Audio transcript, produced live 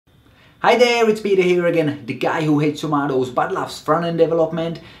Hi there, it's Peter here again, the guy who hates tomatoes but loves front-end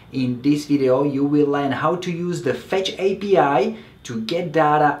development. In this video, you will learn how to use the Fetch API to get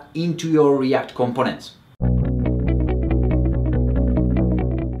data into your React components.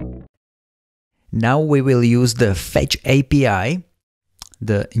 Now we will use the Fetch API,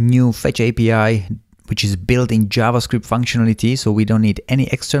 the new Fetch API, which is built in JavaScript functionality, so we don't need any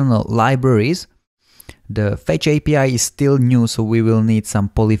external libraries. The Fetch API is still new, so we will need some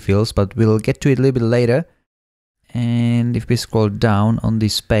polyfills, but we'll get to it a little bit later. And if we scroll down on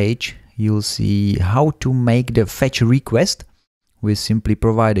this page, you'll see how to make the fetch request. We simply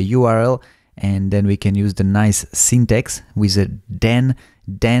provide a URL, and then we can use the nice syntax with a then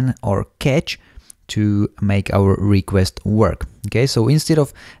or catch to make our request work. Okay, so instead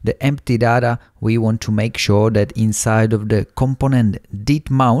of the empty data, we want to make sure that inside of the component did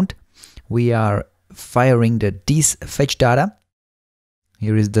mount, we are firing the this fetch data.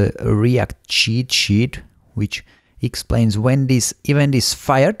 Here is the React cheat sheet, which explains when this event is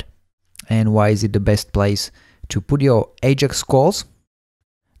fired and why is it the best place to put your Ajax calls.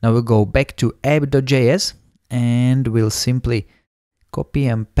 Now we'll go back to app.js and we'll simply copy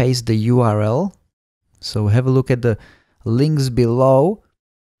and paste the URL. So have a look at the links below.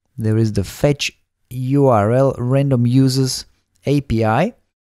 There is the fetch URL random users API.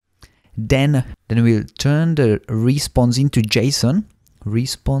 Then we'll turn the response into JSON,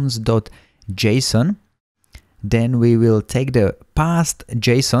 response.json. Then we will take the past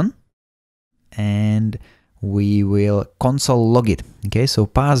JSON and we will console log it. Okay, so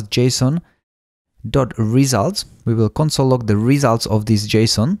past JSON dot results. We will console log the results of this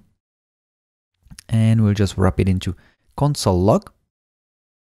JSON and we'll just wrap it into console log.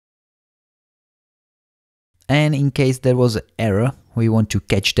 And in case there was an error, we want to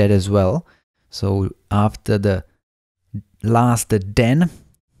catch that as well. So after the last then,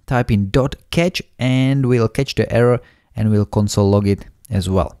 type in .catch and we'll catch the error and we'll console log it as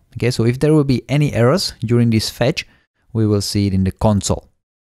well. Okay, so if there will be any errors during this fetch, we will see it in the console.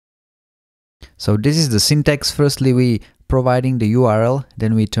 So this is the syntax. Firstly, we providing the URL,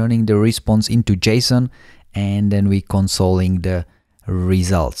 then we turning the response into JSON, and then we consoling the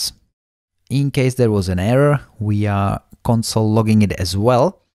results. In case there was an error, we are console logging it as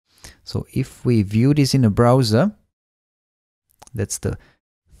well. So if we view this in a browser, that's the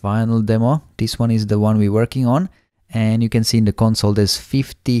final demo. This one is the one we're working on. And you can see in the console there's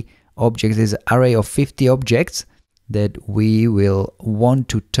 50 objects. There's an array of 50 objects that we will want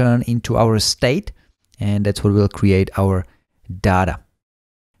to turn into our state. And that's what will create our data.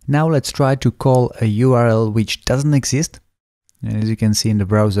 Now let's try to call a URL which doesn't exist. And as you can see in the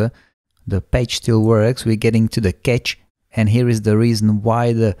browser, the page still works. We're getting to the catch, and here is the reason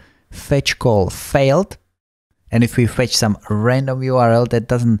why the fetch call failed. And if we fetch some random URL that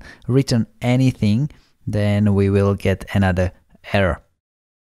doesn't return anything, then we will get another error.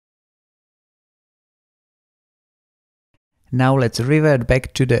 Now let's revert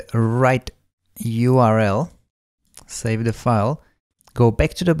back to the right URL, save the file, go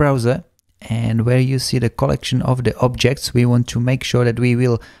back to the browser, and where you see the collection of the objects, we want to make sure that we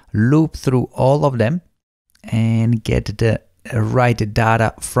will loop through all of them and get the right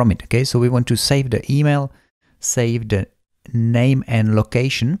data from it. Okay, so we want to save the email, save the name and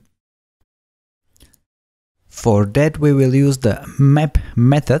location. For that, we will use the map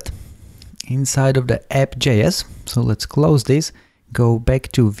method inside of the app.js. So let's close this, go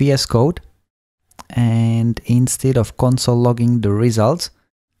back to VS Code, and instead of console logging the results,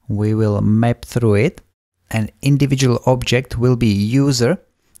 we will map through it. An individual object will be user,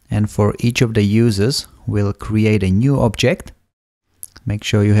 and for each of the users, we'll create a new object. Make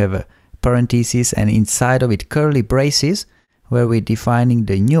sure you have a parenthesis and inside of it curly braces, where we're defining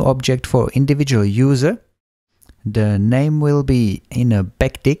the new object for individual user. The name will be in a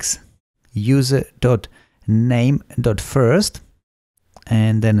backticks, user.name.first,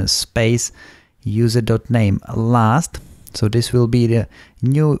 and then a space, user.name last. So this will be the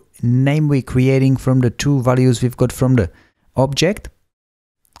new name we're creating from the two values we've got from the object.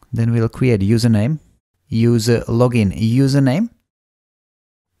 Then we'll create username, user login username.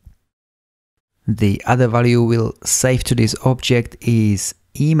 The other value we'll save to this object is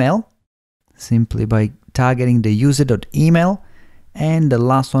email, simply by targeting the user.email. And the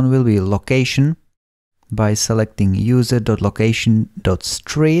last one will be location by selecting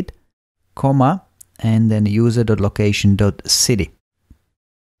user.location.street, comma, and then user.location.city.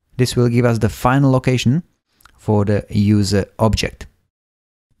 This will give us the final location for the user object.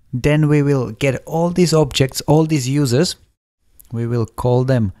 Then we will get all these objects, all these users, we will call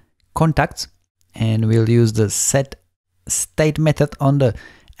them contacts, and we'll use the set state method on the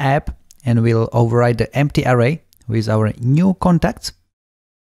app and we'll override the empty array with our new contacts.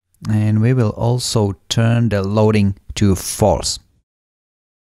 And we will also turn the loading to false.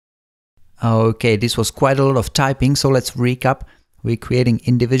 Okay, this was quite a lot of typing, so let's recap. We're creating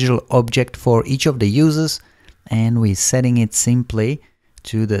individual object for each of the users, and we're setting it simply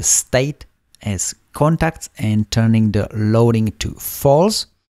to the state as contacts and turning the loading to false.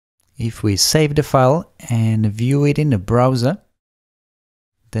 If we save the file and view it in the browser,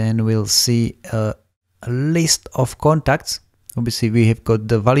 then we'll see a list of contacts. Obviously, we have got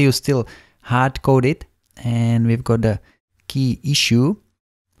the value still hard-coded, and we've got the key issue.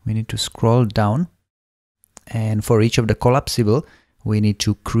 We need to scroll down, and for each of the collapsible, we need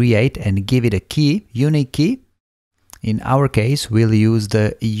to create and give it a key, unique key. In our case, we'll use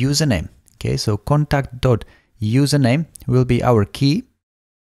the username. Okay, so contact.username will be our key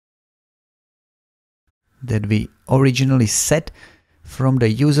that we originally set from the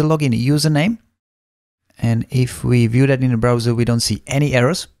user login username. And if we view that in the browser, we don't see any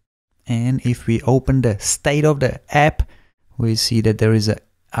errors. And if we open the state of the app, we see that there is an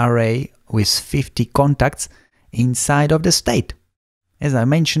array with 50 contacts inside of the state. As I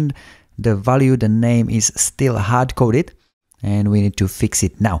mentioned, the value, the name is still hard-coded, and we need to fix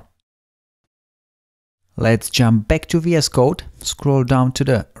it now. Let's jump back to VS Code, scroll down to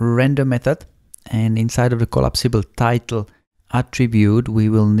the render method, and inside of the collapsible title attribute, we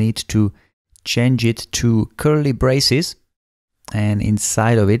will need to change it to curly braces, and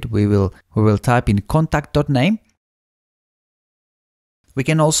inside of it, we will type in contact.name. We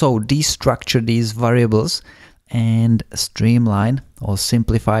can also destructure these variables and streamline or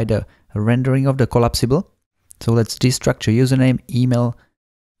simplify the rendering of the collapsible. So let's destructure username, email,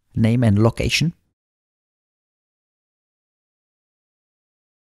 name, and location.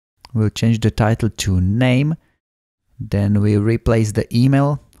 We'll change the title to name. Then we replace the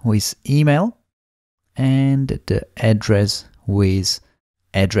email with email and the address with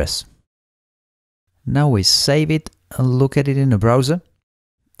address. Now we save it and look at it in the browser,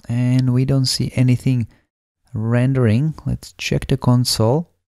 and we don't see anything rendering. Let's check the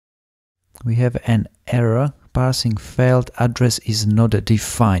console. We have an error, parsing failed, address is not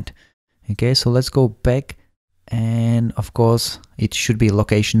defined. Okay, so let's go back, and of course it should be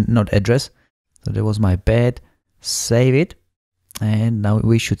location, not address. So that was my bad. Save it, and now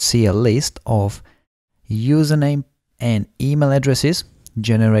we should see a list of username and email addresses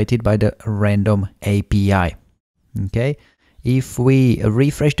generated by the random API. Okay, if we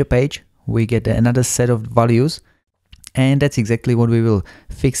refresh the page, we get another set of values, and that's exactly what we will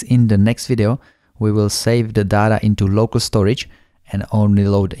fix in the next video. We will save the data into local storage and only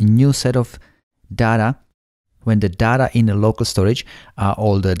load a new set of data when the data in the local storage are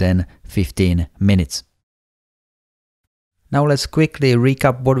older than 15 minutes. Now let's quickly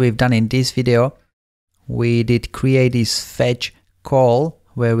recap what we've done in this video. We did create this fetch call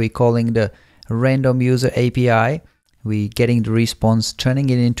where we're calling the random user API. We're getting the response, turning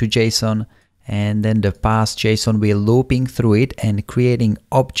it into JSON, and then the parse JSON, we're looping through it and creating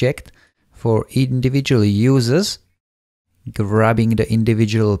object for individual users, grabbing the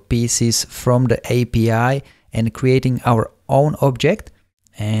individual pieces from the API and creating our own object,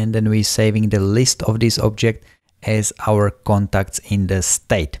 and then we're saving the list of this object as our contacts in the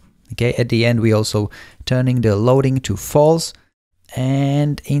state. Okay, at the end we also turning the loading to false,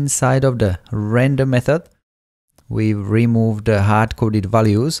 and inside of the render method we've removed the hard-coded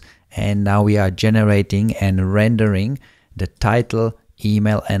values, and now we are generating and rendering the title,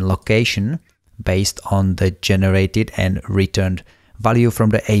 email, and location based on the generated and returned value from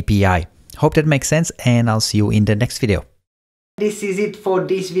the API. Hope that makes sense, and I'll see you in the next video. This is it for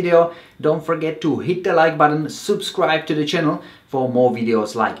this video. Don't forget to hit the like button, subscribe to the channel for more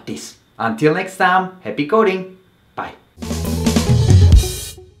videos like this. Until next time, happy coding!